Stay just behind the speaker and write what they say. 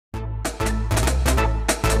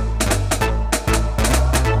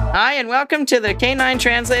Hi, and welcome to the Canine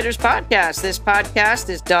Translators Podcast. This podcast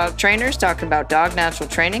is dog trainers talking about dog natural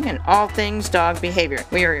training and all things dog behavior.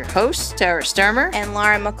 We are your hosts, Tara Sturmer and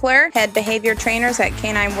Laura McClure, head behavior trainers at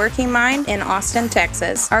Canine Working Mind in Austin,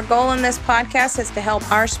 Texas. Our goal in this podcast is to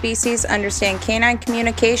help our species understand canine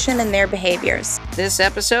communication and their behaviors. This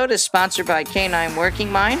episode is sponsored by Canine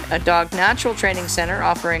Working Mind, a dog natural training center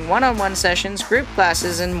offering one-on-one sessions, group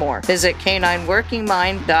classes, and more. Visit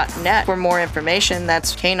canineworkingmind.net for more information.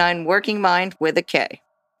 That's Canine Working Mind with a K.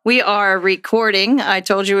 We are recording. I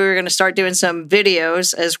told you we were going to start doing some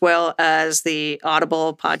videos as well as the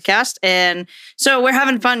Audible podcast. And so we're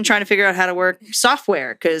having fun trying to figure out how to work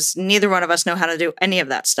software because neither one of us know how to do any of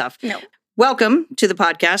that stuff. No. Welcome to the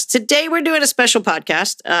podcast. Today, we're doing a special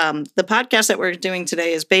podcast. The podcast that we're doing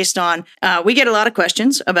today is based on, we get a lot of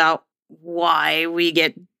questions about why we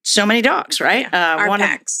get so many dogs, right? Our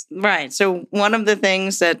packs. Right. So one of the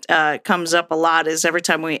things that comes up a lot is every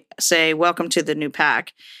time we say, welcome to the new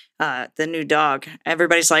pack, the new dog,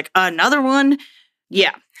 everybody's like, another one?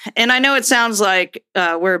 Yeah. And I know it sounds like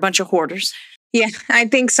we're a bunch of hoarders. Yeah. I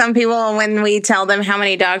think some people, when we tell them how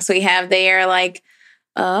many dogs we have, they are like,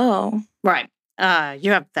 oh. Right.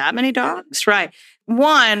 You have that many dogs? Right.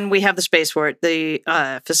 One, we have the space for it. The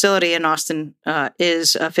facility in Austin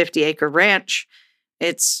is a 50-acre ranch.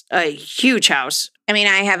 It's a huge house. I mean,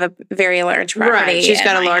 I have a very large property. Right. She's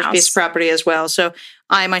got a large house. piece of property as well. So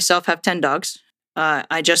I myself have 10 dogs.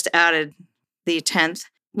 I just added the 10th.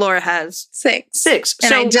 Laura has six.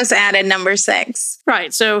 And I just added number 6.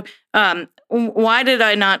 Right. So why did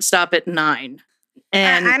I not stop at 9?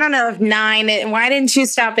 And I don't know if 9, why didn't you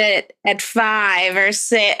stop it at 5 or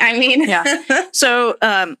 6? I mean, yeah. So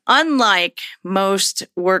unlike most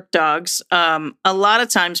work dogs, a lot of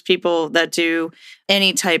times people that do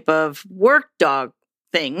any type of work dog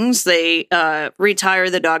things, they retire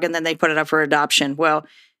the dog and then they put it up for adoption. Well,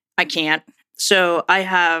 I can't. So I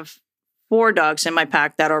have 4 dogs in my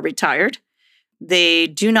pack that are retired. They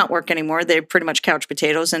do not work anymore. They're pretty much couch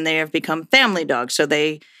potatoes and they have become family dogs. So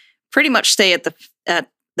they pretty much stay at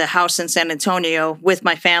the house in San Antonio with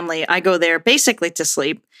my family. I go there basically to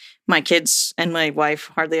sleep. My kids and my wife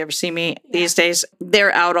hardly ever see me these days.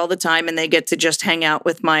 They're out all the time and they get to just hang out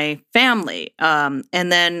with my family. And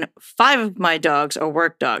then 5 of my dogs are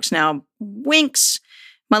work dogs. Now, Winks,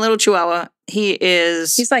 my little Chihuahua,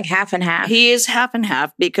 he's like half and half. He is half and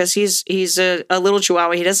half because he's a little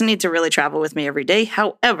Chihuahua. He doesn't need to really travel with me every day.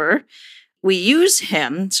 However, we use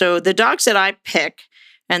him. So the dogs that I pick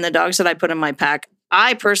and the dogs that I put in my pack,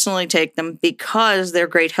 I personally take them because they're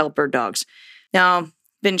great helper dogs. Now,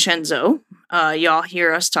 Vincenzo, y'all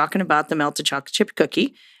hear us talking about the melted chocolate chip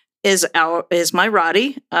cookie, is my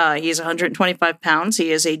Roddy. He's 125 pounds. He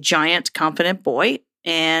is a giant, confident boy.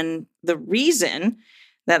 And the reason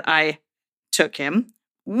that I took him,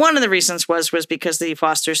 one of the reasons was because the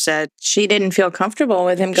foster said she didn't feel comfortable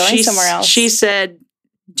with him going somewhere else. She said,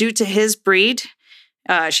 due to his breed,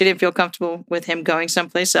 she didn't feel comfortable with him going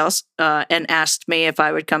someplace else and asked me if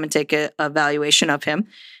I would come and take a evaluation of him.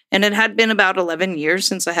 And it had been about 11 years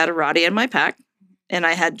since I had a Roddy in my pack. And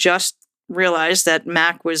I had just realized that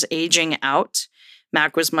Mac was aging out.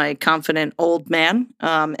 Mac was my confident old man,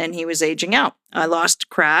 and he was aging out. I lost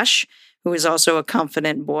Crash, who is also a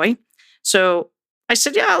confident boy. So I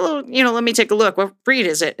said, yeah, let me take a look. What breed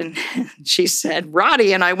is it? And she said,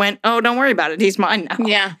 Roddy. And I went, oh, don't worry about it. He's mine now.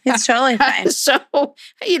 Yeah, it's totally fine. So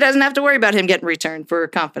he doesn't have to worry about him getting returned for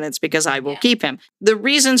confidence because I will keep him. The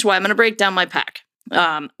reasons why I'm going to break down my pack.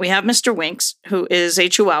 We have Mr. Winks, who is a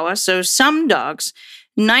Chihuahua. So some dogs,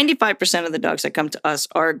 95% of the dogs that come to us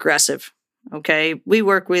are aggressive. Okay. We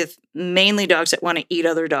work with mainly dogs that want to eat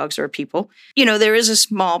other dogs or people. There is a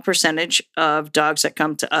small percentage of dogs that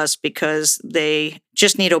come to us because they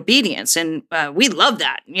just need obedience. And we love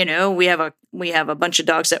that. We have a bunch of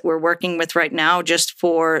dogs that we're working with right now just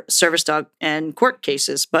for service dog and court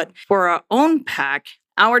cases. But for our own pack,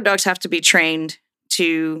 our dogs have to be trained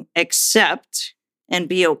to accept and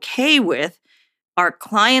be okay with our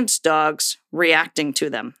clients' dogs reacting to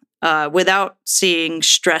them. Without seeing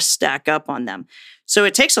stress stack up on them. So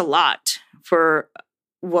it takes a lot for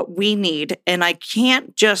what we need. And I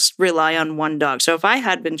can't just rely on one dog. So if I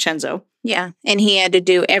had Vincenzo. Yeah. And he had to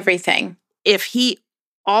do everything. If he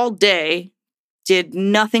all day did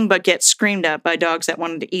nothing but get screamed at by dogs that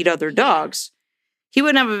wanted to eat other dogs, he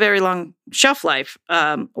wouldn't have a very long shelf life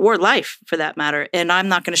or life for that matter. And I'm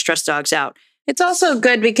not going to stress dogs out. It's also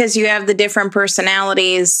good because you have the different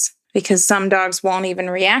personalities. Because some dogs won't even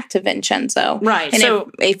react to Vincenzo. Right. And so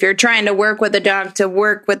if you're trying to work with a dog to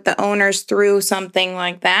work with the owners through something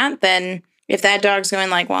like that, then if that dog's going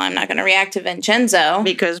like, well, I'm not going to react to Vincenzo.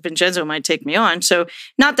 Because Vincenzo might take me on. So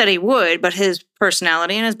not that he would, but his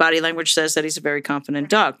personality and his body language says that he's a very confident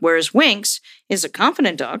dog. Whereas Winks is a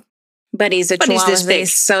confident dog. But he's a Chihuahua. This big.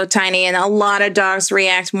 He's so tiny, and a lot of dogs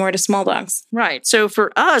react more to small dogs. Right. So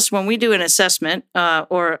for us, when we do an assessment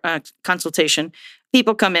or a consultation,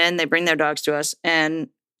 people come in, they bring their dogs to us, and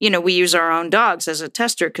we use our own dogs as a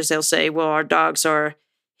tester because they'll say, well, our dogs are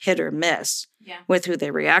hit or miss with who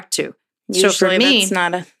they react to. Usually so for me,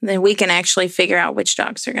 then we can actually figure out which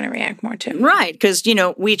dogs they're going to react more to. Right. Because,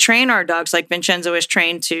 we train our dogs like Vincenzo is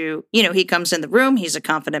trained to, he comes in the room, he's a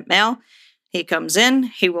confident male. He comes in,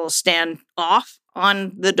 he will stand off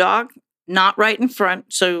on the dog, not right in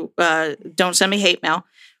front. So don't send me hate mail.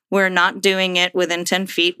 We're not doing it within 10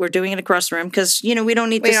 feet. We're doing it across the room because, we don't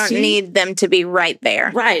need We don't need them to be right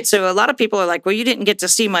there. Right. So a lot of people are like, well, you didn't get to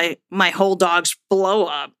see my whole dog's blow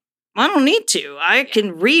up. I don't need to. I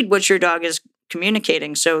can read what your dog is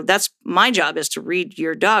communicating. So that's my job, is to read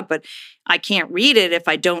your dog, but I can't read it if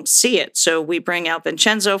I don't see it. So we bring out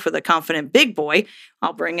Vincenzo for the confident big boy.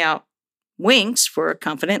 I'll bring out Winks for a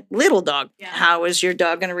confident little dog. Yeah. How is your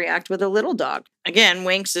dog going to react with a little dog? Again,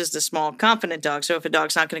 Winks is the small, confident dog. So if a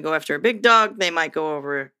dog's not going to go after a big dog, they might go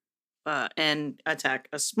over and attack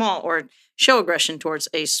a small or show aggression towards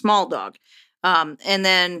a small dog. And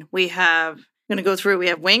then we have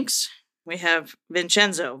Winks, we have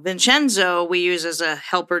Vincenzo. Vincenzo we use as a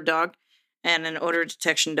helper dog and an odor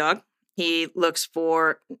detection dog. He looks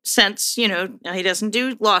for scents, he doesn't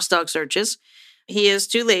do lost dog searches. He is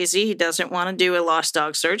too lazy. He doesn't want to do a lost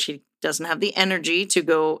dog search. He doesn't have the energy to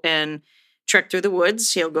go and trek through the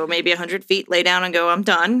woods. He'll go maybe 100 feet, lay down and go, I'm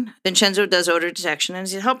done. Vincenzo does odor detection and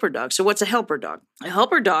he's a helper dog. So what's a helper dog? A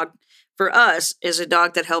helper dog for us is a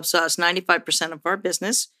dog that helps us. 95% of our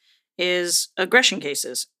business is aggression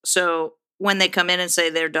cases. So when they come in and say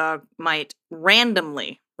their dog might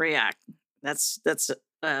randomly react, that's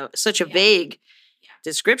such a vague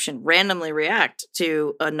description, randomly react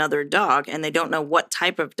to another dog, and they don't know what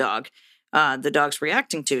type of dog the dog's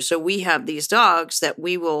reacting to. So we have these dogs that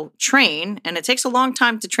we will train, and it takes a long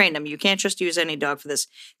time to train them. You can't just use any dog for this.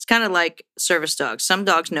 It's kind of like service dogs. Some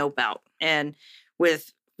dogs know bout. And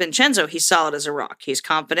with Vincenzo, he's solid as a rock. He's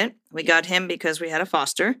confident. We got him because we had a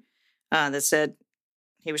foster that said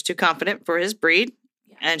he was too confident for his breed,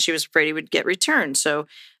 and she was afraid he would get returned. So,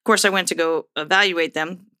 of course, I went to go evaluate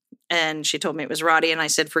them. And she told me it was Roddy, and I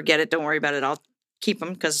said, forget it, don't worry about it, I'll keep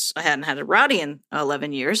him, because I hadn't had a Roddy in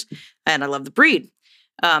 11 years, and I love the breed.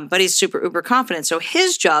 But he's super uber confident. So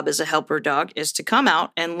his job as a helper dog is to come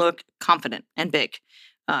out and look confident and big.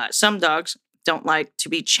 Some dogs don't like to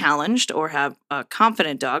be challenged or have a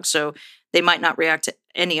confident dog, so they might not react to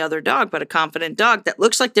any other dog, but a confident dog that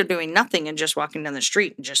looks like they're doing nothing and just walking down the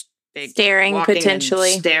street and just big, staring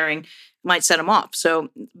potentially. Staring might set them off. So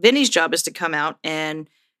Vinny's job is to come out and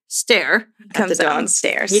stare at the dog.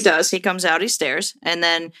 Stares. He does. He comes out, he stares. And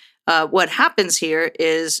then what happens here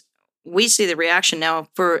is we see the reaction. Now,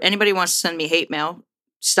 for anybody who wants to send me hate mail,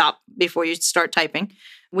 stop before you start typing.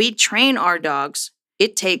 We train our dogs.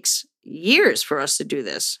 It takes years for us to do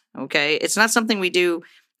this, okay? It's not something we do.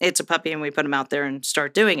 It's a puppy and we put him out there and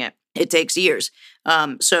start doing it. It takes years.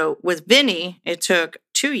 So with Vinny, it took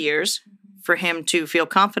 2 years for him to feel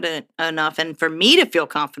confident enough and for me to feel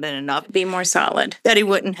confident enough. Be more solid. That he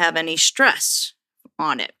wouldn't have any stress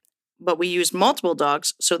on it. But we use multiple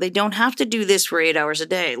dogs, so they don't have to do this for 8 hours a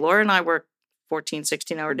day. Laura and I work 14,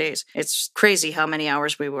 16-hour days. It's crazy how many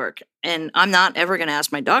hours we work. And I'm not ever going to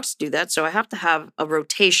ask my dogs to do that, so I have to have a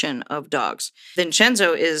rotation of dogs.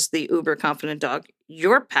 Vincenzo is the uber confident dog.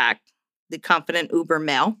 Your pack, the confident uber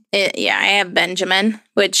male. I have Benjamin,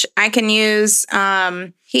 which I can use.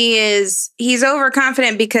 He's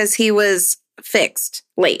overconfident because he was fixed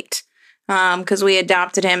late. Because we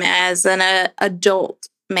adopted him as an adult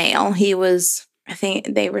male. He was, I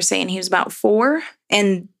think they were saying he was about 4,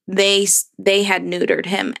 and they had neutered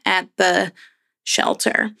him at the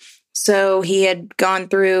shelter. So he had gone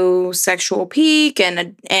through sexual peak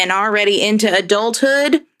and already into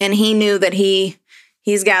adulthood, and he knew that he's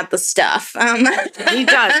got the stuff. He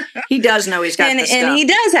does. He does know he's got the stuff. And he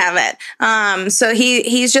does have it. So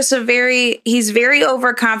he's just he's very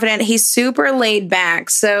overconfident. He's super laid back.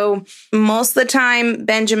 So most of the time,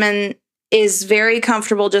 Benjamin is very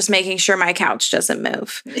comfortable just making sure my couch doesn't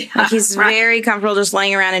move. Like he's very comfortable just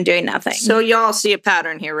laying around and doing nothing. So y'all see a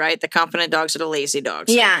pattern here, right? The confident dogs are the lazy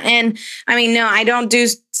dogs. Yeah. And I mean, no, I don't do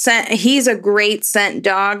scent. He's a great scent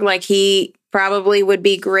dog. Like he probably would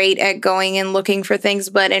be great at going and looking for things,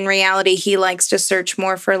 but in reality, he likes to search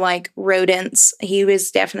more for like rodents. He was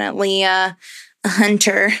definitely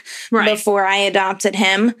hunter Right. before I adopted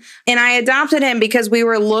him. And I adopted him because we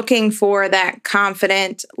were looking for that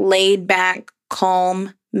confident, laid back,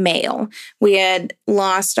 calm male. We had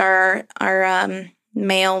lost our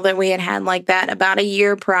male that we had like that about a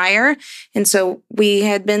year prior. And so we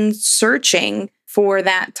had been searching for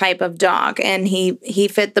that type of dog, and he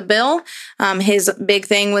fit the bill. His big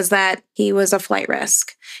thing was that he was a flight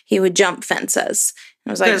risk. He would jump fences. I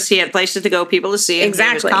was like, because he had places to go, people to see, and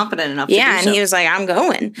exactly. he was confident enough to do and so. he was like, I'm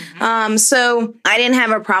going. So I didn't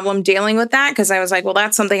have a problem dealing with that because I was like, well,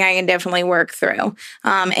 that's something I can definitely work through.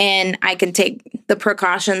 And I can take the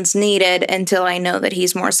precautions needed until I know that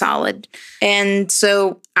he's more solid. And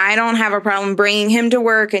so I don't have a problem bringing him to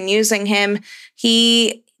work and using him.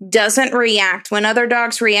 He doesn't react. When other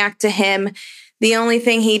dogs react to him, the only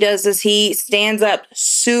thing he does is he stands up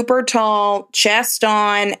super tall, chest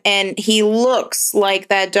on, and he looks like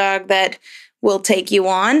that dog that will take you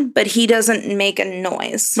on, but he doesn't make a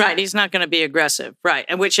noise. Right. He's not going to be aggressive. Right.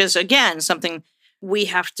 And which is, again, something we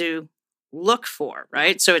have to look for.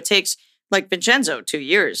 Right. So it takes, like Vincenzo, 2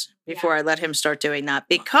 years before I let him start doing that,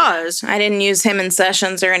 because I didn't use him in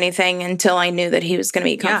sessions or anything until I knew that he was going to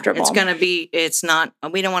be comfortable.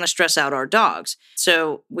 We don't want to stress out our dogs.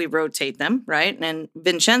 So we rotate them, right? And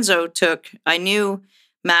Vincenzo I knew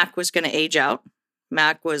Mac was going to age out.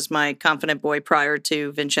 Mac was my confident boy prior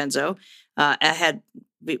to Vincenzo.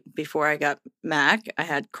 Before I got Mac, I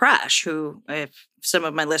had Crash, who, if some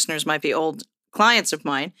of my listeners might be old clients of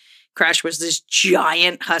mine, Crash was this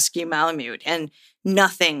giant husky Malamute, and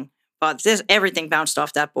everything bounced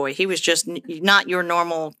off that boy. He was just not your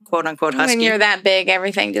normal quote unquote husky. When you're that big,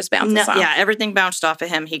 everything just bounces off. Yeah, everything bounced off of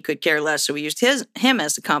him. He could care less. So we used him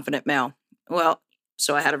as the confident male. Well,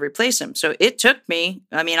 so I had to replace him. So it took me,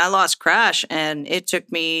 I lost Crash, and it took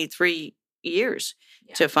me 3 years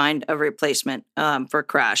to find a replacement for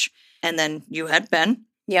Crash. And then you had Ben.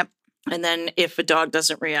 Yep. And then if a dog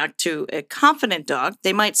doesn't react to a confident dog,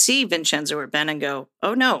 they might see Vincenzo or Ben and go,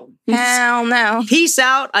 oh, no. Hell no. Peace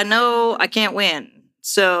out. I know I can't win,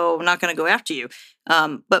 so I'm not going to go after you.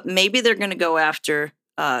 But maybe they're going to go after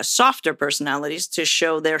softer personalities to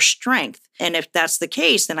show their strength. And if that's the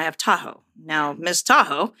case, then I have Tahoe. Now, Miss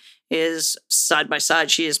Tahoe is side by side.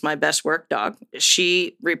 She is my best work dog.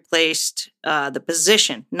 She replaced the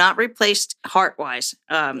position, not replaced heart-wise.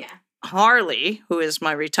 Harley, who is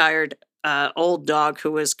my retired old dog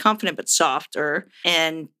who was confident but softer.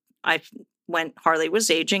 And when Harley was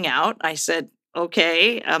aging out, I said,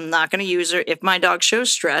 okay, I'm not going to use her. If my dog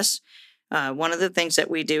shows stress, one of the things that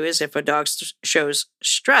we do is if a dog shows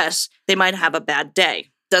stress, they might have a bad day.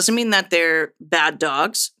 Doesn't mean that they're bad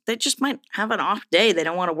dogs. They just might have an off day. They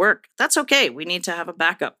don't want to work. That's okay. We need to have a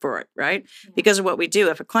backup for it, right? Because of what we do.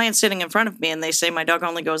 If a client's sitting in front of me and they say my dog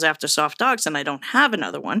only goes after soft dogs and I don't have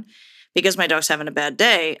another one, because my dog's having a bad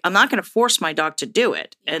day, I'm not going to force my dog to do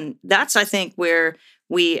it. And that's, I think, where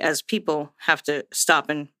we as people have to stop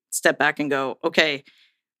and step back and go, okay,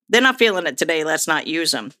 they're not feeling it today. Let's not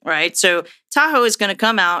use them, right? So Tahoe is going to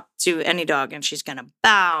come out to any dog, and she's going to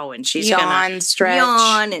bow, and she's going to stretch,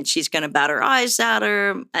 yawn, and she's going to bat her eyes at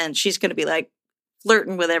her, and she's going to be like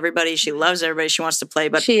flirting with everybody. She loves everybody. She wants to play,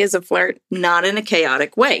 but she is a flirt. Not in a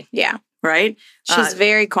chaotic way. Yeah. Right? She's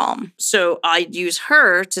very calm. So I'd use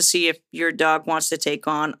her to see if your dog wants to take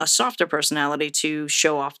on a softer personality to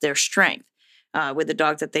show off their strength with a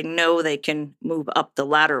dog that they know they can move up the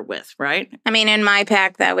ladder with, right? In my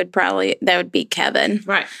pack, that would be Kevin.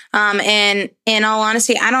 Right. And in all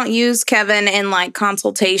honesty, I don't use Kevin in like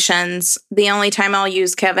consultations. The only time I'll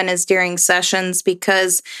use Kevin is during sessions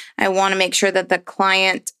because I want to make sure that the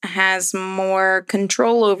client has more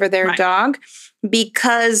control over their dog,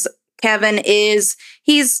 because Kevin he's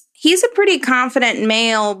a pretty confident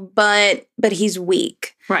male, but he's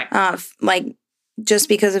weak. Right. Just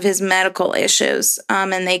because of his medical issues.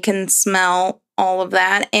 And they can smell all of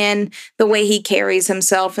that. And the way he carries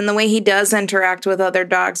himself and the way he does interact with other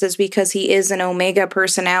dogs is because he is an Omega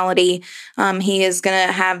personality. He is going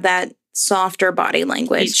to have that softer body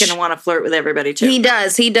language. He's going to want to flirt with everybody too. He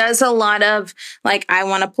does. He does a lot of like, I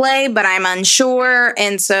want to play, but I'm unsure.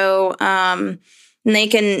 And so, and they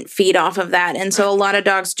can feed off of that. And so a lot of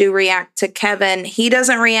dogs do react to Kevin. He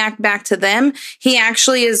doesn't react back to them. He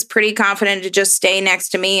actually is pretty confident to just stay next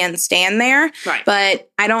to me and stand there. Right.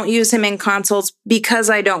 But I don't use him in consults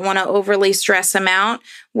because I don't want to overly stress him out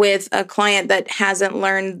with a client that hasn't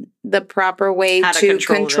learned the proper way to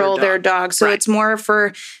control their dog. So it's more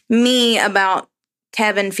for me about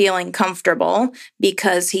Kevin feeling comfortable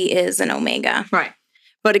because he is an Omega. Right.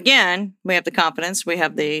 But again, we have the confidence, we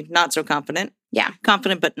have the not so confident. Yeah.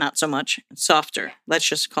 Confident, but not so much. Softer. Let's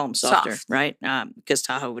just call him softer, Soft. right? Because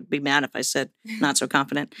Tahoe would be mad if I said not so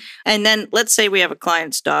confident. And then let's say we have a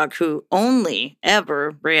client's dog who only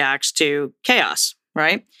ever reacts to chaos,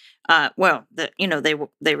 right?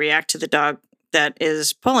 They react to the dog that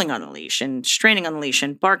is pulling on a leash and straining on the leash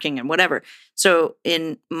and barking and whatever. So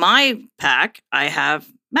in my pack, I have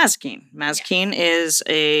Mazikeen. Mazikeen is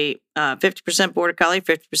a 50% Border Collie,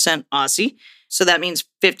 50% Aussie. So that means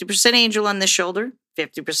 50% angel on this shoulder,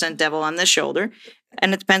 50% devil on this shoulder.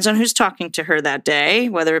 And it depends on who's talking to her that day,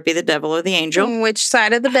 whether it be the devil or the angel. Which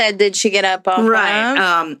side of the bed did she get up off Right.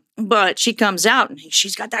 of? But she comes out and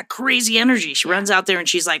she's got that crazy energy. She runs out there and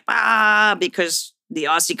she's like, because the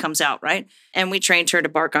Aussie comes out, right? And we trained her to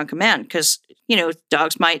bark on command because,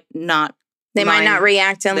 dogs might not. They might not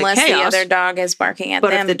react unless the chaos, other dog is barking at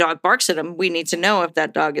but them. if the dog barks at them, we need to know if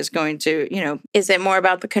that dog is going to, Is it more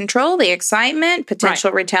about the control, the excitement,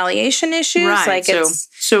 potential retaliation issues? Right. Like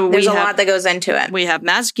so there's a lot that goes into it. We have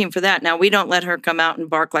Mazikeen for that. Now, we don't let her come out and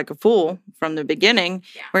bark like a fool from the beginning.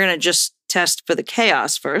 Yeah. We're going to just test for the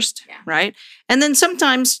chaos first, Yeah. right? And then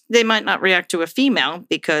sometimes they might not react to a female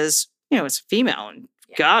because, it's a female and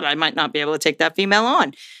God, I might not be able to take that female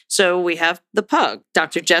on. So we have the pug.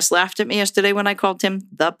 Dr. Jess laughed at me yesterday when I called him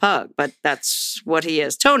the pug, but that's what he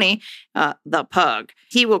is. Tony, the pug,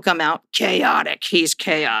 he will come out chaotic. He's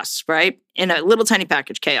chaos, right? In a little tiny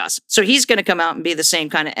package, chaos. So he's going to come out and be the same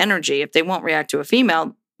kind of energy. If they won't react to a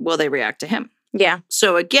female, will they react to him? Yeah.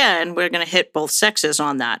 So again, we're going to hit both sexes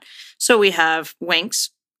on that. So we have Winks,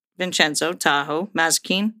 Vincenzo, Tahoe,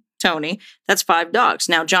 Mazikeen, Tony. That's 5 dogs.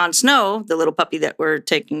 Now, Jon Snow, the little puppy that we're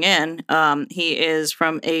taking in, he is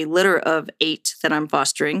from a litter of 8 that I'm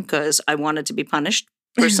fostering because I wanted to be punished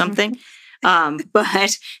for something.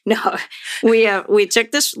 But no, we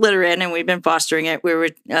took this litter in and we've been fostering it. We were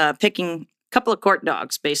picking a couple of court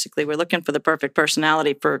dogs, basically. We're looking for the perfect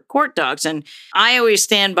personality for court dogs. And I always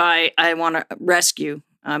stand by, I want to rescue.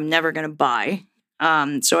 I'm never going to buy.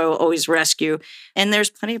 So I will always rescue. And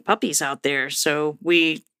there's plenty of puppies out there. So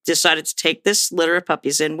we decided to take this litter of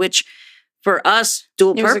puppies in, which for us,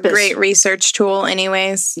 dual purpose. It was a great research tool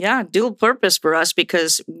anyways. Yeah, dual purpose for us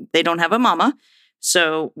because they don't have a mama.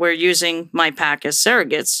 So we're using my pack as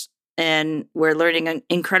surrogates and we're learning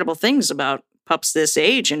incredible things about pups this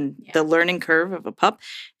age and the learning curve of a pup.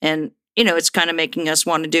 And, it's kind of making us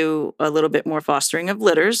want to do a little bit more fostering of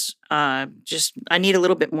litters. I need a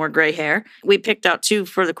little bit more gray hair. We picked out 2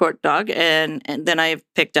 for the court dog, and then I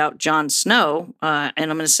picked out Jon Snow. And I'm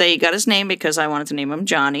going to say he got his name because I wanted to name him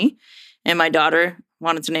Johnny, and my daughter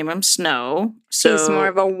wanted to name him Snow. So he's more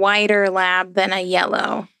of a whiter lab than a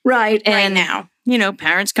yellow. Right. And now.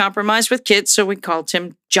 Parents compromised with kids, so we called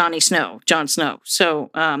him Jon Snow.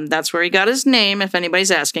 So that's where he got his name, if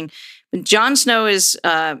anybody's asking. But Jon Snow is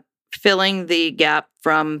filling the gap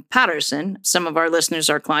from Patterson. Some of our listeners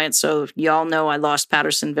are clients, so y'all know I lost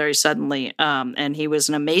Patterson very suddenly, and he was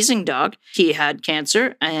an amazing dog. He had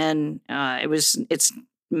cancer, and it's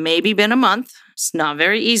maybe been a month. It's not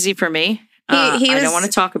very easy for me. I don't want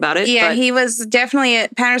to talk about it. Yeah, but he was definitely,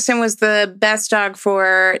 Patterson was the best dog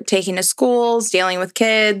for taking to schools, dealing with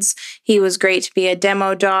kids. He was great to be a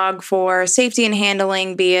demo dog for safety and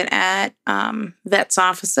handling, be it at vets'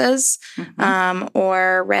 offices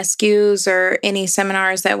or rescues or any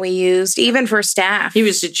seminars that we used, even for staff. He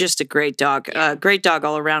was just a great dog, great dog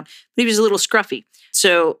all around. But he was a little scruffy.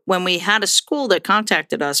 So when we had a school that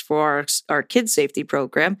contacted us for our kids safety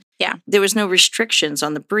program, there was no restrictions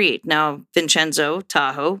on the breed. Now, Vincenzo,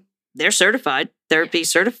 Tahoe, they're certified therapy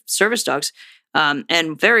service dogs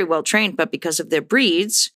and very well trained, but because of their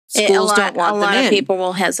breeds, schools don't want them in. A lot of people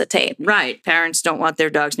will hesitate. Right. Parents don't want their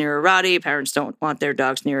dogs near a Rottie. Parents don't want their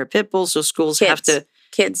dogs near a pit bull. So schools have to.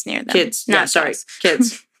 Kids near them. Kids.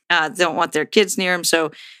 Kids. Don't want their kids near them.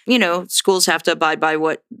 So, schools have to abide by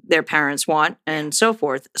what their parents want and so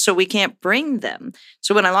forth. So we can't bring them.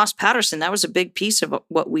 So when I lost Patterson, that was a big piece of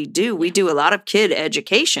what we do. We do a lot of kid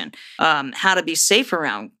education, how to be safe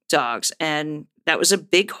around dogs. And that was a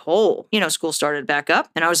big hole. School started back up.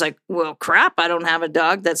 And I was like, well, crap, I don't have a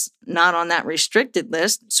dog that's not on that restricted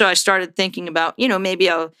list. So I started thinking about, maybe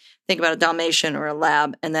I'll think about a Dalmatian or a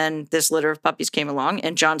Lab. And then this litter of puppies came along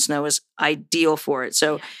and Jon Snow is ideal for it.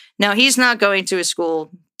 So now he's not going to a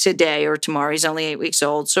school today or tomorrow. He's only 8 weeks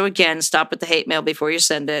old. So again, stop with the hate mail before you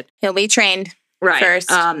send it. He'll be trained. Right.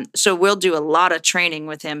 First. So we'll do a lot of training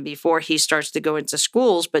with him before he starts to go into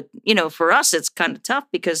schools. But, for us, it's kind of tough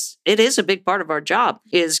because it is a big part of our job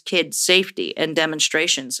is kid safety and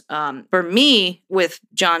demonstrations. For me, with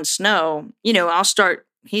Jon Snow, I'll start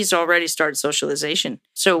he's already started socialization.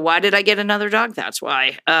 So why did I get another dog? That's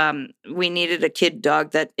why. We needed a kid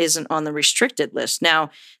dog that isn't on the restricted list.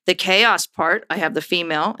 Now, the chaos part, I have the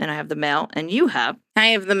female and I have the male, and you have. I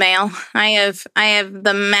have the male. I have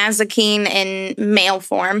the Mazikeen in male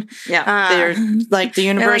form. Yeah, they're like the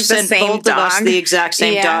universe they're like the sent both dog. of us the exact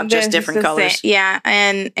same dog, just different colors. Yeah,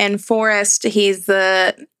 and Forrest, he is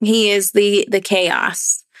the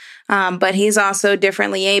chaos. But he's also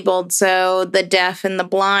differently abled, so the deaf and the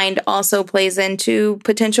blind also plays into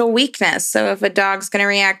potential weakness. So if a dog's going to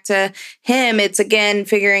react to him, it's again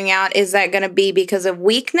figuring out, is that going to be because of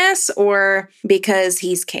weakness or because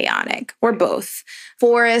he's chaotic, or both.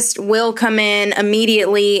 Forrest will come in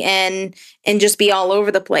immediately and just be all over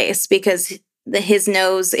the place because his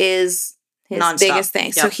nose is his nonstop. Biggest thing.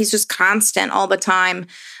 Yep. So he's just constant all the time.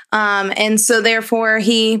 And so therefore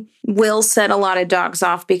he will set a lot of dogs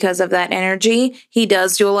off because of that energy. He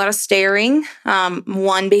does do a lot of staring.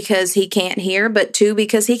 One, because he can't hear, but two,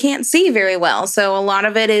 because he can't see very well. So a lot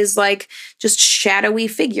of it is like just shadowy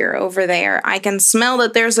figure over there. I can smell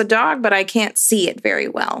that there's a dog, but I can't see it very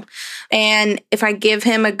well. And if I give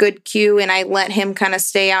him a good cue and I let him kind of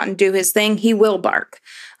stay out and do his thing, he will bark.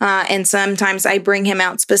 And sometimes I bring him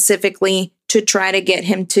out specifically to try to get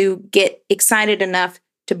him to get excited enough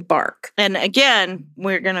to bark. And again,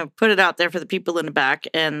 we're going to put it out there for the people in the back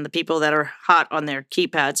and the people that are hot on their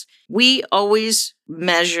keypads. We always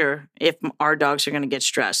measure if our dogs are going to get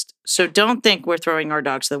stressed. So don't think we're throwing our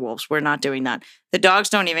dogs to the wolves. We're not doing that. The dogs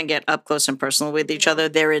don't even get up close and personal with each other.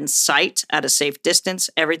 They're in sight at a safe distance.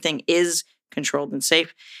 Everything is controlled and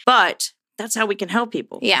safe. But that's how we can help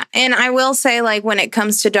people. Yeah. And I will say, like, when it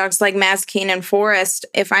comes to dogs like Mazikeen and Forrest,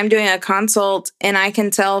 if I'm doing a consult and I can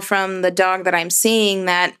tell from the dog that I'm seeing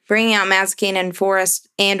that bringing out Mazikeen and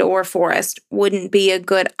Forrest wouldn't be a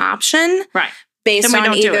good option. Right. Based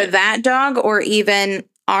on either that dog or even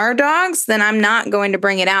our dogs, then I'm not going to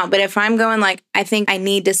bring it out. But if I'm going like, I think I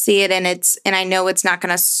need to see it and I know it's not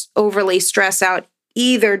going to overly stress out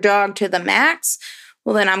either dog to the max,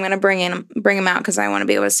 well, then I'm going to bring him out because I want to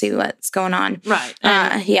be able to see what's going on. Right.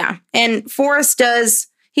 Yeah. And Forrest does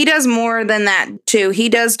more than that too. He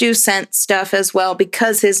does do scent stuff as well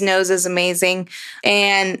because his nose is amazing,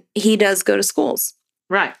 and he does go to schools.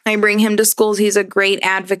 Right. I bring him to schools. He's a great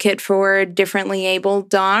advocate for differently abled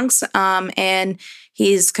dogs. And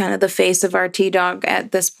he's kind of the face of our T-Dog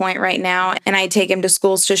at this point right now. And I take him to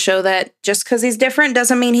schools to show that just because he's different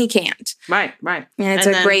doesn't mean he can't. Right, right. And it's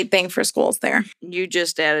a great thing for schools there. You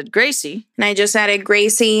just added Gracie. And I just added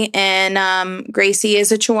Gracie. And Gracie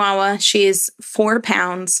is a Chihuahua. She's 4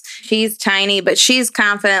 pounds. She's tiny, but she's a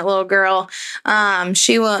confident little girl.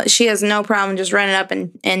 She has no problem just running up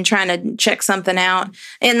and trying to check something out.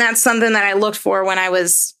 And that's something that I looked for when I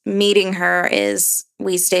was meeting her. Is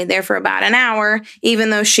we stayed there for about an hour, even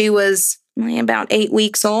though she was only about 8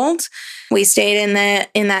 weeks old. We stayed in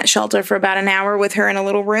that shelter for about an hour with her in a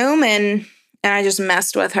little room, and I just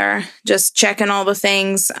messed with her, just checking all the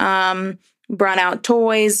things. Brought out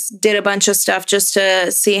toys, did a bunch of stuff just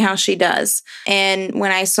to see how she does. And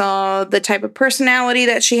when I saw the type of personality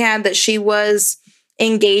that she had, that she was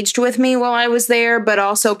engaged with me while I was there, but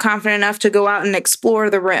also confident enough to go out and explore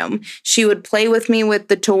the room. She would play with me with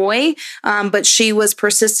the toy, but she was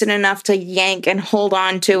persistent enough to yank and hold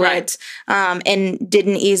on to it, and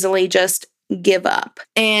didn't easily just give up.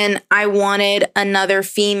 And I wanted another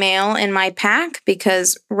female in my pack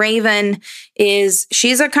because Raven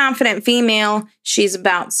she's a confident female. She's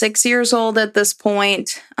about 6 years old at this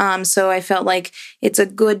point. So I felt like it's a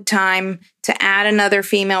good time to add another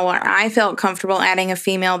female where I felt comfortable adding a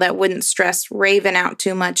female that wouldn't stress Raven out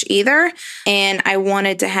too much either. And I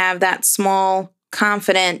wanted to have that small,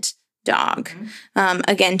 confident dog.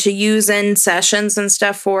 Again, to use in sessions and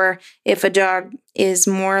stuff for if a dog is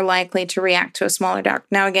more likely to react to a smaller dog.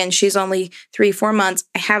 Now, again, she's only 3-4 months.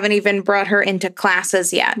 I haven't even brought her into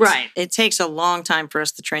classes yet. Right. It takes a long time for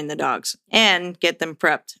us to train the dogs and get them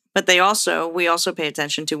prepped. But we also pay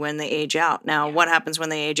attention to when they age out. Now, what happens when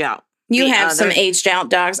they age out? You have some aged out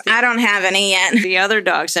dogs. I don't have any yet. The other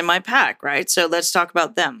dogs in my pack, right? So let's talk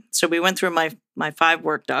about them. So we went through my 5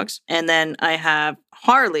 work dogs. And then I have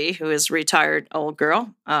Harley, who is a retired old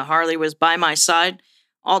girl. Harley was by my side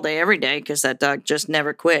all day, every day, because that dog just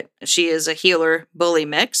never quit. She is a heeler bully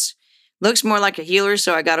mix. Looks more like a heeler,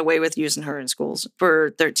 so I got away with using her in schools.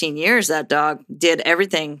 For 13 years, that dog did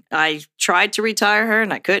everything. I tried to retire her,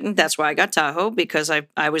 and I couldn't. That's why I got Tahoe, because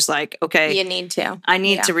I was like, okay. You need to. I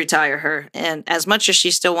need to retire her. And as much as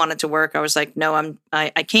she still wanted to work, I was like, no, I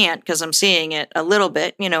can't, because I'm seeing it a little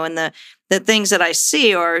bit, and the things that I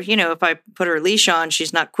see are, if I put her leash on,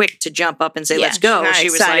 she's not quick to jump up and say, let's go.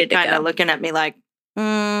 She was like kind of looking at me like,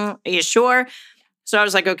 Are you sure? So I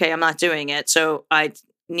was like, okay, I'm not doing it. So I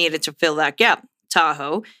needed to fill that gap.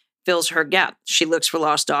 Tahoe fills her gap. She looks for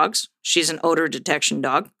lost dogs. She's an odor detection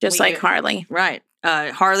dog. Just like Harley. Right.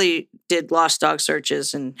 Harley did lost dog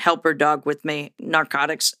searches and help her dog with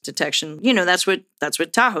narcotics detection. You know, that's what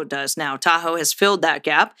Tahoe does now. Tahoe has filled that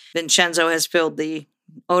gap. Vincenzo has filled the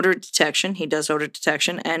odor detection. He does odor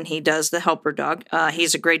detection, and he does the helper dog.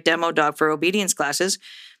 He's a great demo dog for obedience classes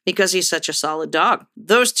because he's such a solid dog.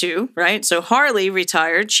 Those two, right? So Harley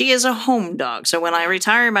retired. She is a home dog. So when I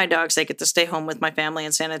retire my dogs, they get to stay home with my family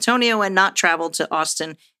in San Antonio and not travel to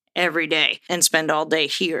Austin every day and spend all day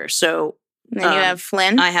here. So and then you have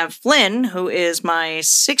Flynn. I have Flynn, who is my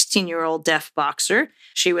 16-year-old deaf boxer.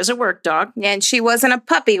 She was a work dog. Yeah, and she wasn't a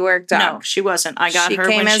puppy work dog. No, she wasn't. I got her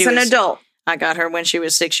when she was an adult. I got her when she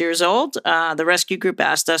was 6 years old. The rescue group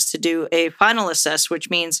asked us to do a final assess, which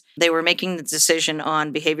means they were making the decision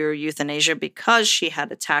on behavioral euthanasia because she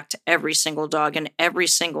had attacked every single dog in every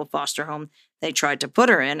single foster home they tried to put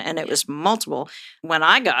her in, and it was multiple. When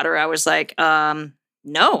I got her, I was like,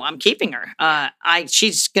 no, I'm keeping her.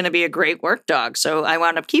 She's going to be a great work dog. So I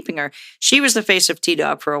wound up keeping her. She was the face of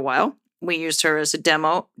T-Dog for a while. We used her as a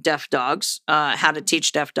demo, deaf dogs, how to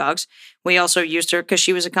teach deaf dogs. We also used her because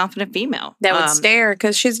she was a confident female. That would stare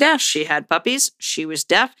because she's deaf. She had puppies. She was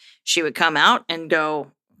deaf. She would come out and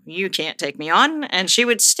go, you can't take me on. And she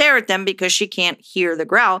would stare at them because she can't hear the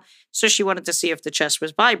growl. So she wanted to see if the chest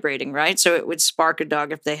was vibrating, right? So it would spark a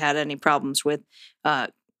dog if they had any problems with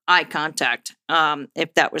eye contact,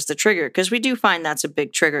 if that was the trigger, because we do find that's a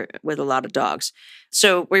big trigger with a lot of dogs.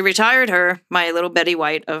 So we retired her, my little Betty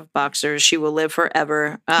White of boxers. She will live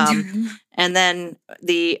forever. And then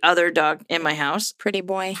the other dog in my house, Pretty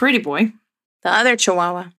Boy. the other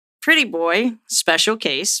Chihuahua. Pretty Boy, special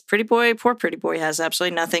case. Pretty Boy, poor Pretty Boy has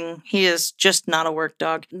absolutely nothing. He is just not a work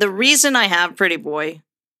dog. The reason I have Pretty Boy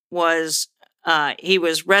was he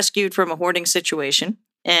was rescued from a hoarding situation,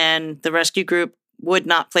 and the rescue group would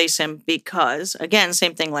not place him because, again,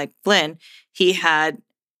 same thing like Flynn, he had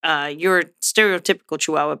your stereotypical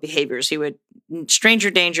Chihuahua behaviors. He would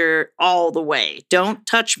stranger danger all the way. Don't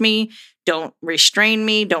touch me. Don't restrain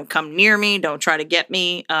me. Don't come near me. Don't try to get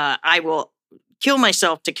me. I will kill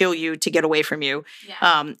myself to kill you, to get away from you.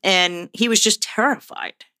 Yeah. And he was just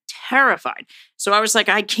terrified. So I was like,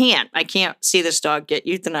 I can't see this dog get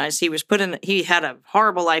euthanized. He had a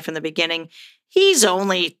horrible life in the beginning. He's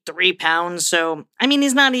only 3 pounds, so I mean,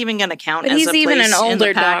 he's not even going to count. But as he's a even place an older in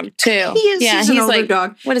the pack. dog too. He is. Yeah, he's an older like,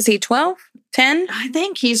 dog. What is he? 12? 10? I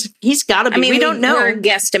think he's got to be. I mean, we don't know. We're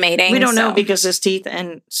guesstimating. We don't know because his teeth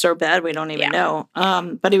and so bad. We don't even know.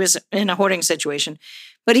 Yeah. But he was in a hoarding situation.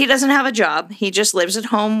 But he doesn't have a job. He just lives at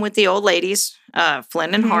home with the old ladies,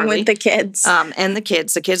 Flynn and Harley, with the kids, and the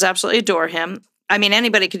kids. The kids absolutely adore him. I mean,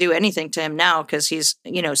 anybody could do anything to him now because he's,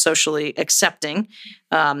 socially accepting,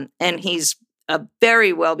 and he's a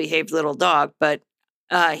very well-behaved little dog, but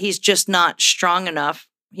he's just not strong enough.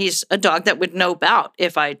 He's a dog that would know about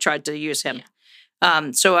if I tried to use him.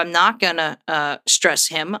 Yeah. So I'm not going to stress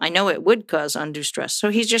him. I know it would cause undue stress. So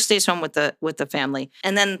he just stays home with the family.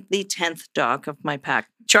 And then the 10th dog of my pack.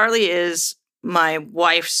 Charlie is my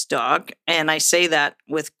wife's dog. And I say that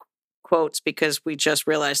with quotes because we just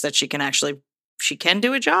realized that she can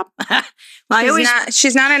do a job.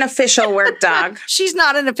 She's not an official work dog. She's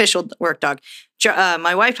not an official work dog.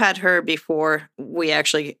 My wife had her before we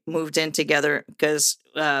actually moved in together because,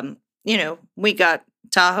 we got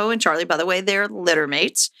Tahoe and Charlie. By the way, they're litter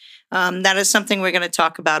mates. That is something we're going to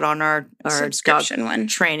talk about on our subscription dog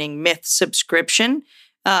training myth subscription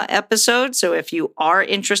episode. So if you are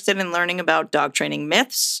interested in learning about dog training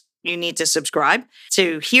myths, you need to subscribe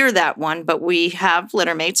to hear that one. But we have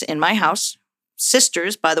litter mates in my house.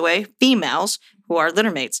 Sisters, by the way, females who are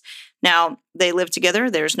litter mates. Now, they live together.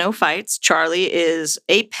 There's no fights. Charlie is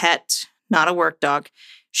a pet, not a work dog.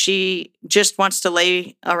 She just wants to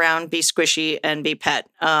lay around, be squishy, and be pet,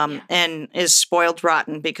 and is spoiled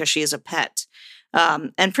rotten because she is a pet.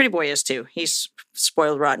 And Pretty Boy is too. He's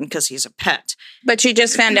spoiled rotten because he's a pet. But you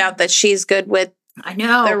just found out that she's good with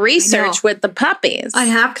the research with the puppies. I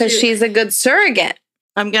have because she's a good surrogate.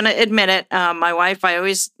 I'm going to admit it. My wife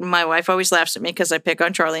always laughs at me because I pick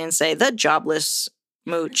on Charlie and say the jobless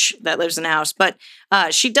mooch that lives in the house, but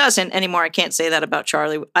she doesn't anymore. I can't say that about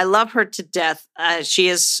Charlie. I love her to death. She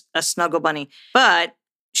is a snuggle bunny, but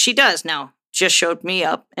she does now. Just showed me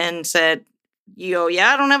up and said,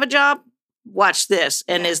 I don't have a job. Watch this,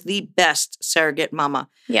 and is the best surrogate mama.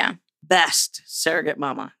 Yeah. Best surrogate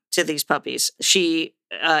mama. to these puppies. She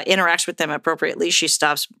interacts with them appropriately. She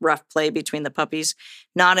stops rough play between the puppies,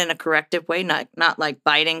 not in a corrective way, not like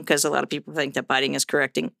biting, because a lot of people think that biting is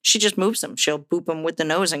correcting. She just moves them. She'll boop them with the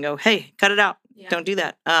nose and go, hey, cut it out. Yeah. Don't do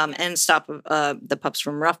that. And stop the pups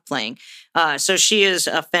from rough playing. So she is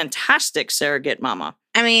a fantastic surrogate mama.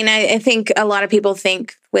 I mean, I think a lot of people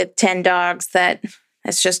think with 10 dogs that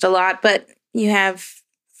that's just a lot, but you have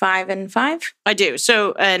 5 and 5? I do.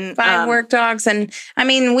 So, and 5 work dogs. And I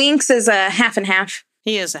mean, Winks is a half and half.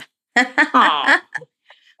 He is a,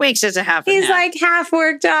 Winks is a half and He's half. like half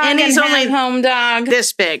work dog and he's only home dog.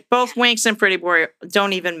 This big. Both Winks and Pretty Boy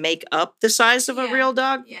don't even make up the size of a real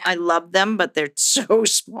dog. Yeah. I love them, but they're so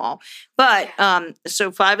small. But so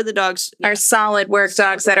 5 of the dogs are solid work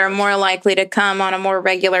dogs that are more likely to come on a more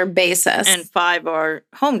regular basis. And 5 are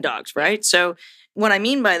home dogs, right? So what I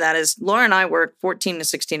mean by that is Laura and I work 14 to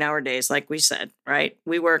 16-hour days, like we said, right?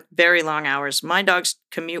 We work very long hours. My dogs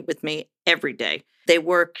commute with me every day. They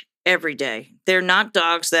work every day. They're not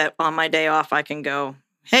dogs that on my day off I can go,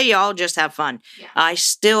 hey, y'all, just have fun. Yeah. I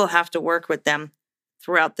still have to work with them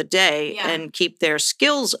throughout the day and keep their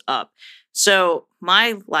skills up. So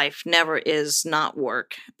my life never is not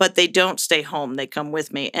work, but they don't stay home. They come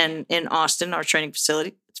with me. And in Austin, our training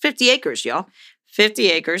facility, it's 50 acres, y'all.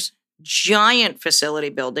 50 acres, giant facility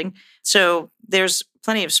building. So there's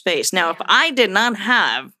plenty of space. Now, if I did not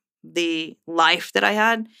have the life that I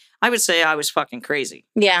had, I would say I was fucking crazy.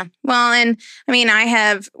 Yeah. Well, and I mean, I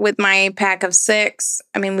have with my pack of 6,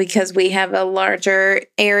 I mean, because we have a larger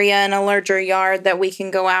area and a larger yard that we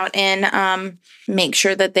can go out and make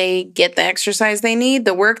sure that they get the exercise they need,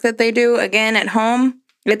 the work that they do. Again, at home,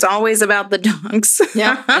 it's always about the dogs.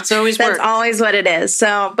 Yeah, it's always That's always what it is.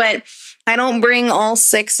 So, but I don't bring all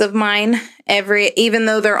 6 of mine even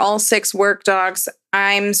though they're all 6 work dogs.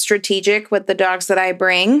 I'm strategic with the dogs that I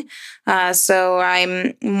bring. So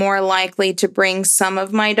I'm more likely to bring some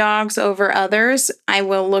of my dogs over others. I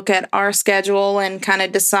will look at our schedule and kind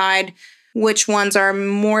of decide which ones are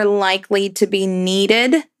more likely to be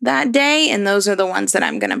needed that day. And those are the ones that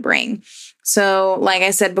I'm going to bring. So like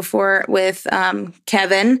I said before with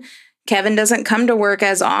Kevin doesn't come to work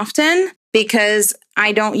as often because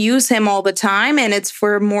I don't use him all the time, and it's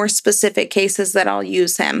for more specific cases that I'll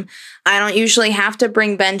use him. I don't usually have to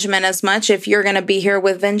bring Benjamin as much if you're going to be here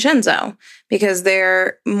with Vincenzo because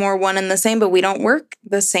they're more one and the same, but we don't work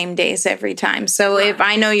the same days every time. So if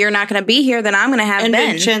I know you're not going to be here, then I'm going to have Ben.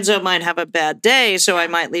 And Vincenzo might have a bad day, so I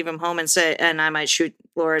might leave him home and I might shoot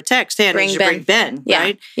Laura a text, hey, I need you to bring Ben,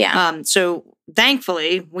 right? Yeah. So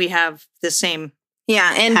thankfully, we have the same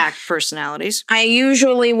and pack personalities. I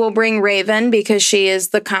usually will bring Raven because she is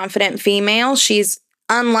the confident female. She's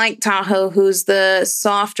unlike Tahoe, who's the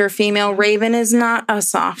softer female. Raven is not a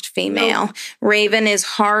soft female. Nope. Raven is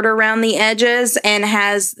hard around the edges and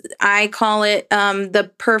has, I call it the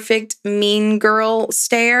perfect mean girl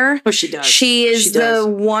stare. Oh, she does. She is the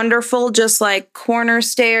wonderful, just like corner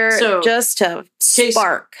stare, just to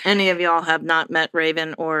spark. Any of y'all have not met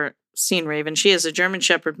Raven or seen Raven. She is a German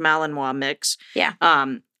Shepherd Malinois mix. Yeah.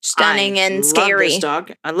 Stunning and scary. This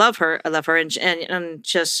dog. I love her. And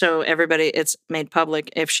just so everybody, it's made public.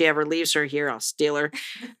 If she ever leaves her here, I'll steal her.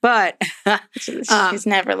 But she's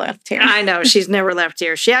never left here. I know she's never left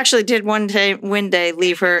here. She actually did one day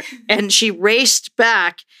leave her, and she raced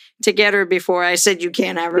back to get her before I said you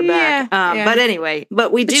can't have her back. But anyway,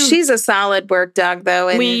 She's a solid work dog, though.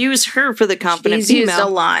 And we use her for the confident female. She's used a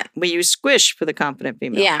lot. We use Squish for the confident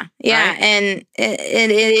female. Yeah. Right? And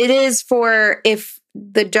it is for if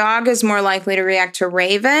the dog is more likely to react to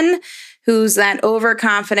Raven, who's that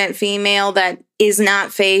overconfident female that is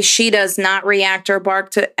not phased. She does not react or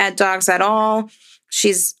bark at dogs at all.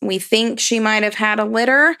 We think she might have had a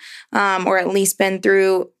litter or at least been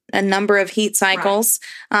through a number of heat cycles.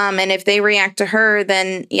 Right. And if they react to her,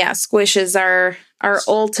 then Squish is our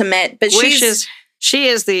ultimate. But she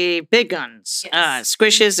is the big guns. Yes.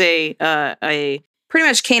 Squish is a pretty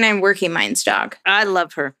much canine working minds dog. I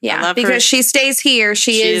love her. Yeah, I love because her. she stays here.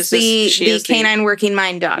 She is the canine working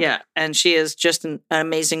mind dog. Yeah, and she is just an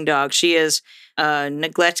amazing dog. She is a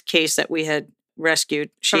neglect case that we had rescued.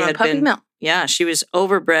 She From had a puppy been, mill. Yeah, she was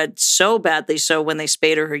overbred so badly. So when they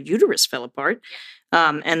spayed her, her uterus fell apart.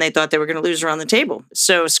 And they thought they were going to lose her on the table.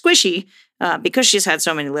 So Squishy, because she's had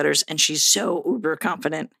so many litters and she's so uber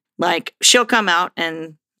confident, like she'll come out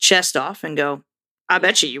and chest off and go, I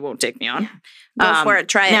bet you won't take me on. Go for it.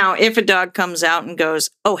 Try it. Now, if a dog comes out and goes,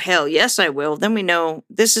 oh, hell, yes, I will, then we know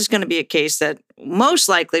this is going to be a case that most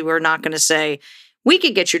likely we're not going to say, we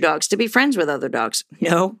could get your dogs to be friends with other dogs.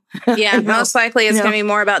 No. Yeah, No. most likely it's No. going to be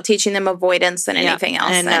more about teaching them avoidance than Yeah. anything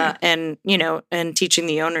else. And teaching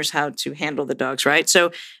the owners how to handle the dogs, right?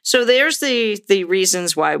 So there's the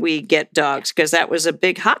reasons why we get dogs, because that was a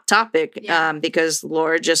big hot topic. Yeah. Because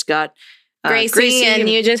Laura just got Gracie,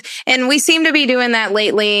 and we seem to be doing that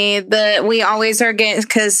lately. We always are getting,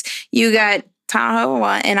 because you got Tahoe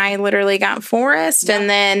and I literally got Forrest, and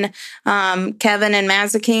then Kevin and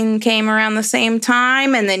Mazikeen came around the same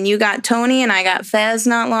time, and then you got Tony and I got Fez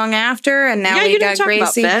not long after, and now we got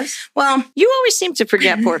Gracie. Well, you always seem to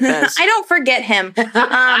forget poor Fez. I don't forget him.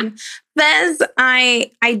 Fez,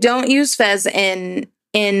 I don't use Fez in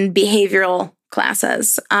behavioral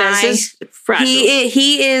classes. Fez is fragile.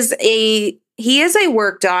 He is a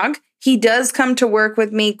work dog. He does come to work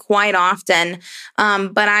with me quite often,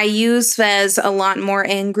 but I use Fez a lot more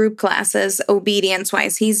in group classes,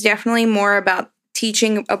 obedience-wise. He's definitely more about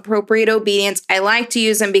teaching appropriate obedience. I like to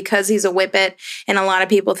use him because he's a whippet, and a lot of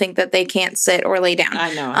people think that they can't sit or lay down.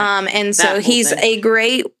 I know. And so he's a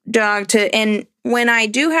great dog and when I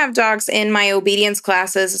do have dogs in my obedience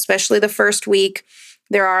classes, especially the first week,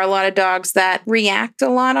 there are a lot of dogs that react a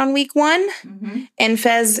lot on week 1. Mm-hmm. And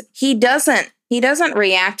Fez, he doesn't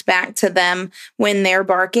react back to them when they're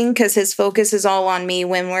barking, because his focus is all on me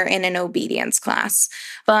when we're in an obedience class.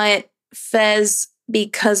 But Fez,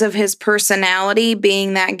 because of his personality,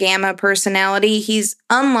 being that gamma personality, he's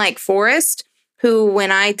unlike Forrest, who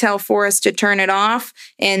when I tell Forrest to turn it off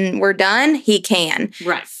and we're done, he can.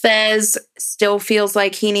 Right. Fez still feels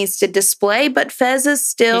like he needs to display, but Fez is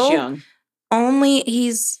still... He's young.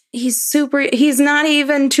 He's not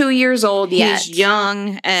even 2 years old yet. He's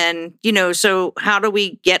young, and so how do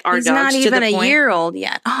we get our He's dogs not to the even point? a year old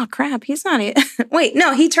yet. Oh crap, he's not. Wait,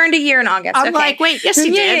 no, he turned a year in August. I'm okay. like, wait, yes, he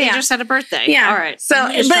did. Yeah. He just had a birthday. Yeah. All right. So,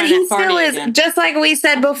 I'm just but trying to he party still is, again. just like we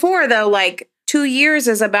said before, though, like 2 years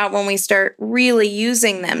is about when we start really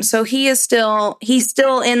using them. So he's still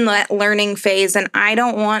in that learning phase, and I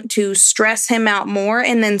don't want to stress him out more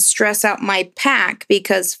and then stress out my pack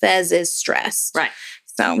because Fez is stressed. Right.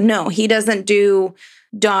 So no, he doesn't do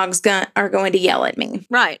dogs are going to yell at me.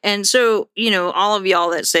 Right. And so, all of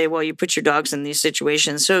y'all that say, well, you put your dogs in these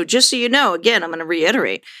situations. So just so you know, again, I'm going to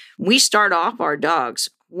reiterate, we start off our dogs.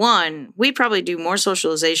 One, we probably do more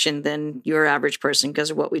socialization than your average person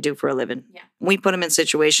because of what we do for a living. Yeah. We put them in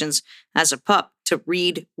situations as a pup to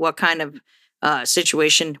read what kind of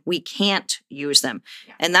situation we can't use them.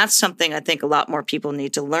 Yeah. And that's something I think a lot more people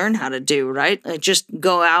need to learn how to do, right? Just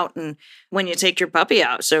go out and when you take your puppy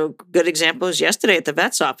out. So good example is yesterday at the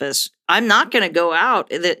vet's office. I'm not going to go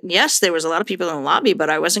out. Yes, there was a lot of people in the lobby,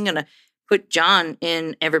 but I wasn't going to put John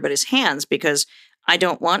in everybody's hands because I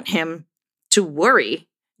don't want him to worry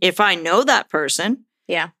if I know that person.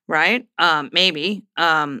 Yeah. Right? Maybe.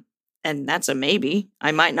 And that's a maybe.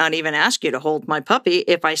 I might not even ask you to hold my puppy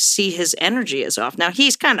if I see his energy is off. Now,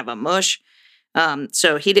 he's kind of a mush,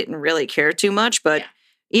 so he didn't really care too much. But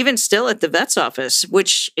even still at the vet's office,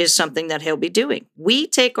 which is something that he'll be doing, we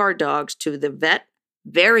take our dogs to the vet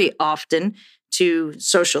very often to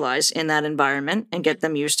socialize in that environment and get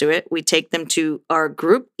them used to it. We take them to our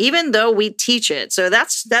group, even though we teach it. So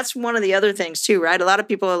that's one of the other things too, right? A lot of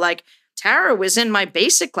people are like, Tara was in my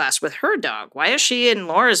basic class with her dog. Why is she in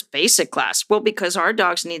Laura's basic class? Well, because our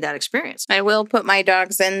dogs need that experience. I will put my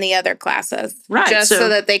dogs in the other classes. Right. Just so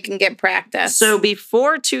that they can get practice. So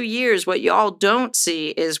before 2 years, what y'all don't see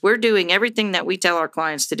is we're doing everything that we tell our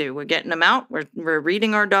clients to do. We're getting them out. We're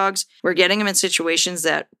reading our dogs. We're getting them in situations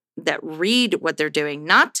that read what they're doing,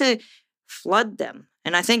 not to flood them.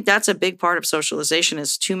 And I think that's a big part of socialization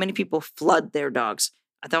is too many people flood their dogs.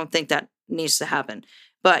 I don't think that needs to happen.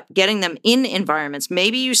 But getting them in environments,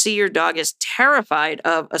 maybe you see your dog is terrified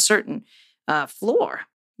of a certain floor.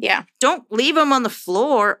 Yeah. Don't leave them on the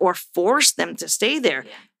floor or force them to stay there.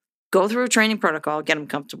 Yeah. Go through a training protocol, get them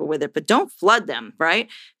comfortable with it, but don't flood them, right?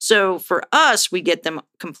 So for us, we get them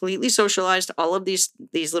completely socialized, all of these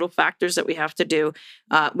little factors that we have to do.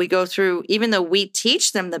 We go through, even though we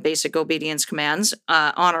teach them the basic obedience commands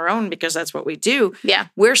on our own because that's what we do,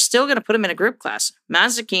 we're still going to put them in a group class.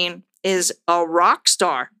 Mazikeen is a rock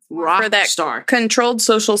star. Controlled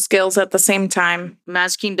social skills at the same time.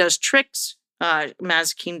 Mazikeen does tricks.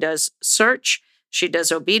 Mazikeen does search. She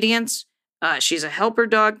does obedience. She's a helper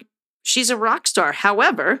dog. She's a rock star.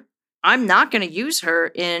 However, I'm not going to use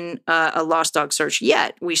her in a lost dog search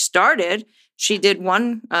yet. We started. She did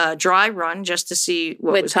one dry run just to see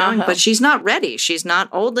what was going, but she's not ready. She's not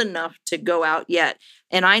old enough to go out yet.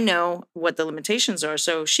 And I know what the limitations are.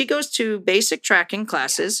 So she goes to basic tracking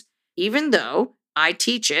classes. Even though I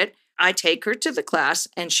teach it, I take her to the class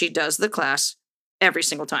and she does the class every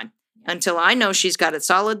single time. until I know she's got it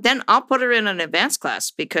solid. Then I'll put her in an advanced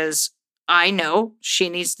class because I know she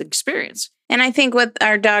needs the experience. And I think with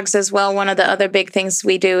our dogs as well, one of the other big things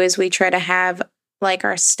we do is we try to have like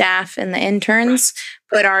our staff and the interns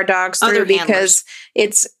put our dogs through, because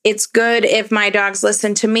it's good if my dogs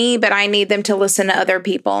listen to me, but I need them to listen to other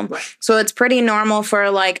people. Right. So it's pretty normal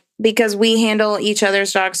for like, because we handle each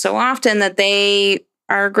other's dogs so often that they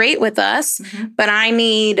are great with us, but I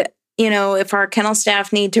need, if our kennel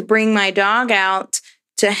staff need to bring my dog out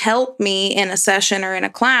to help me in a session or in a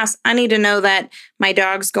class, I need to know that my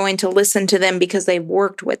dog's going to listen to them because they've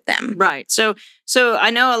worked with them. Right. So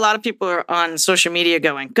I know a lot of people are on social media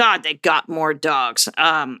going, God, they got more dogs.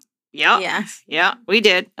 Yeah, we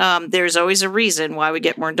did. There's always a reason why we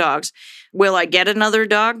get more dogs. Will I get another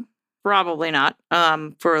dog? Probably not.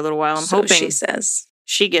 For a little while. I'm hoping she says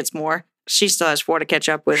she gets more. She still has 4 to catch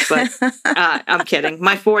up with, but I'm kidding.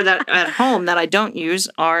 My 4 that at home that I don't use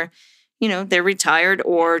are, they're retired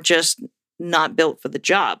or just not built for the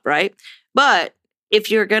job, right? But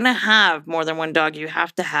if you're going to have more than one dog, you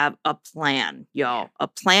have to have a plan, y'all. A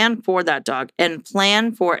plan for that dog and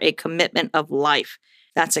plan for a commitment of life.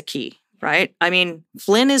 That's a key, right? I mean,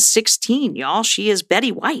 Flynn is 16, y'all. She is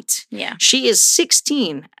Betty White. Yeah. She is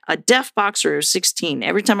 16, a deaf boxer who's 16.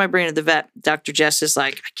 Every time I bring her to the vet, Dr. Jess is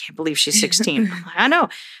like, I can't believe she's 16. I'm like, I know.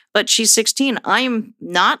 But she's 16. I am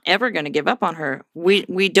not ever going to give up on her.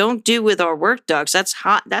 We don't do with our work dogs. That's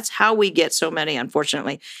how we get so many,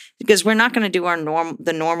 unfortunately, because we're not going to do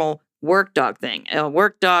the normal work dog thing. A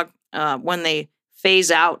work dog, when they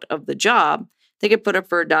phase out of the job, they get put up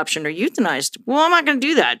for adoption or euthanized. Well, I'm not going to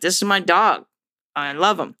do that. This is my dog. I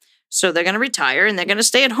love him. So they're going to retire and they're going to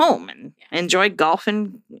stay at home and enjoy golf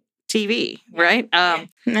and TV, right?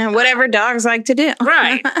 Whatever dogs like to do.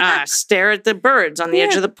 Right. Stare at the birds on the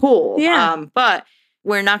edge of the pool. Yeah. But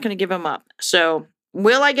we're not going to give them up. So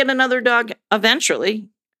will I get another dog? Eventually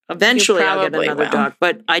I'll get another dog.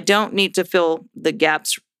 But I don't need to fill the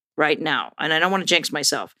gaps right now. And I don't want to jinx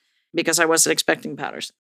myself because I wasn't expecting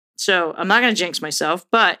Powders. So I'm not going to jinx myself.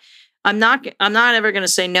 But I'm not ever going to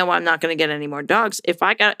say, no, I'm not going to get any more dogs. If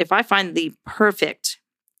I find the perfect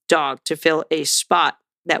dog to fill a spot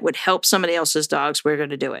that would help somebody else's dogs, we're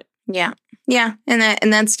going to do it. Yeah. Yeah.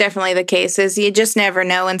 And that's definitely the case, is you just never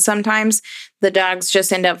know. And sometimes the dogs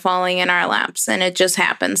just end up falling in our laps, and it just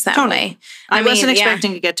happens that way. I wasn't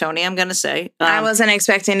expecting to get Tony, I'm going to say. I wasn't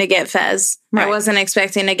expecting to get Fez. Right. I wasn't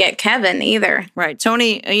expecting to get Kevin either. Right.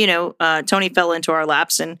 Tony, Tony fell into our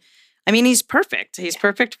laps, and I mean, he's perfect. He's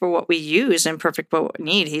perfect for what we use and perfect for what we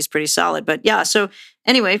need. He's pretty solid. But yeah, so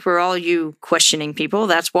anyway, for all you questioning people,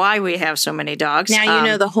 that's why we have so many dogs. Now you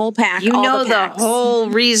know the whole pack. You know the whole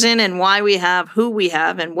reason and why we have who we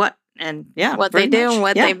have and what. And yeah, what they do and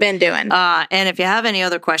what they've been doing. And if you have any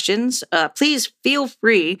other questions, please feel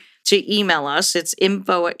free to email us. It's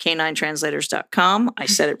info@k9translators.com. I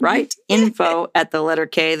said it right.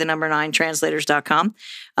 info@9translators.com.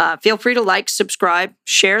 Feel free to like, subscribe,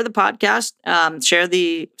 share the podcast, share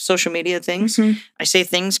the social media things. I say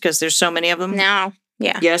things because there's so many of them. Now,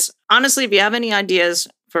 yeah. Yes. Honestly, if you have any ideas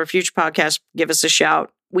for a future podcast, give us a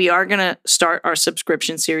shout. We are going to start our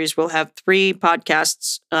subscription series. We'll have 3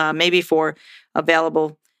 podcasts, maybe 4,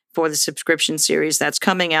 available for the subscription series that's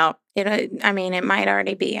coming out. It might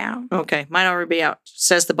already be out. Okay, might already be out,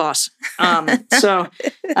 says the boss. So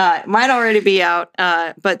it might already be out.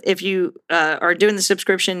 But if you are doing the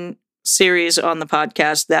subscription series on the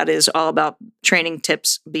podcast, that is all about training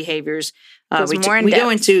tips, behaviors. We go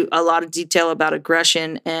into a lot of detail about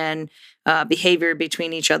aggression and behavior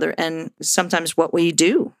between each other, and sometimes what we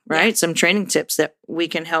do, right? Yeah. Some training tips that we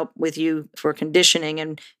can help with you for conditioning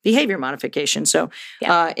and behavior modification. So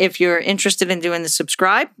if you're interested in doing the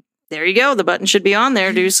subscribe, there you go. The button should be on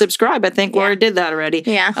there to subscribe. I think Laura did that already.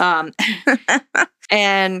 Yeah.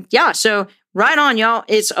 And yeah, so right on, y'all.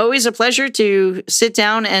 It's always a pleasure to sit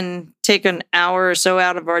down and take an hour or so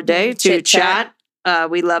out of our day to chat.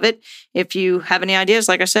 We love it. If you have any ideas,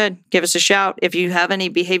 like I said, give us a shout. If you have any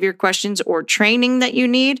behavior questions or training that you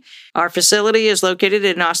need, our facility is located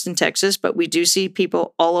in Austin, Texas, but we do see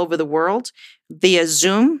people all over the world via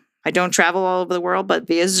Zoom. I don't travel all over the world, but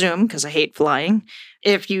via Zoom because I hate flying.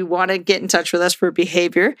 If you want to get in touch with us for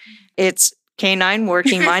behavior, it's K9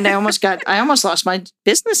 Working Mind. I almost lost my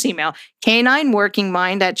business email.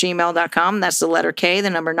 K9workingmind@gmail.com. That's the letter K,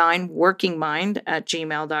 the number 9,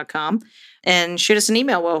 workingmind@gmail.com. And shoot us an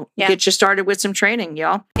email. We'll get you started with some training,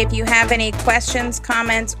 y'all. If you have any questions,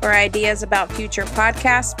 comments, or ideas about future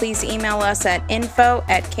podcasts, please email us at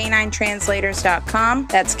info@k9translators.com.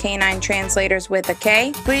 That's K9 Translators with a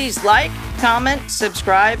K. Please like, comment,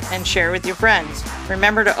 subscribe, and share with your friends.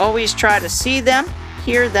 Remember to always try to see them,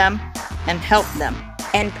 hear them, and help them.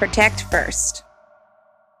 And protect first.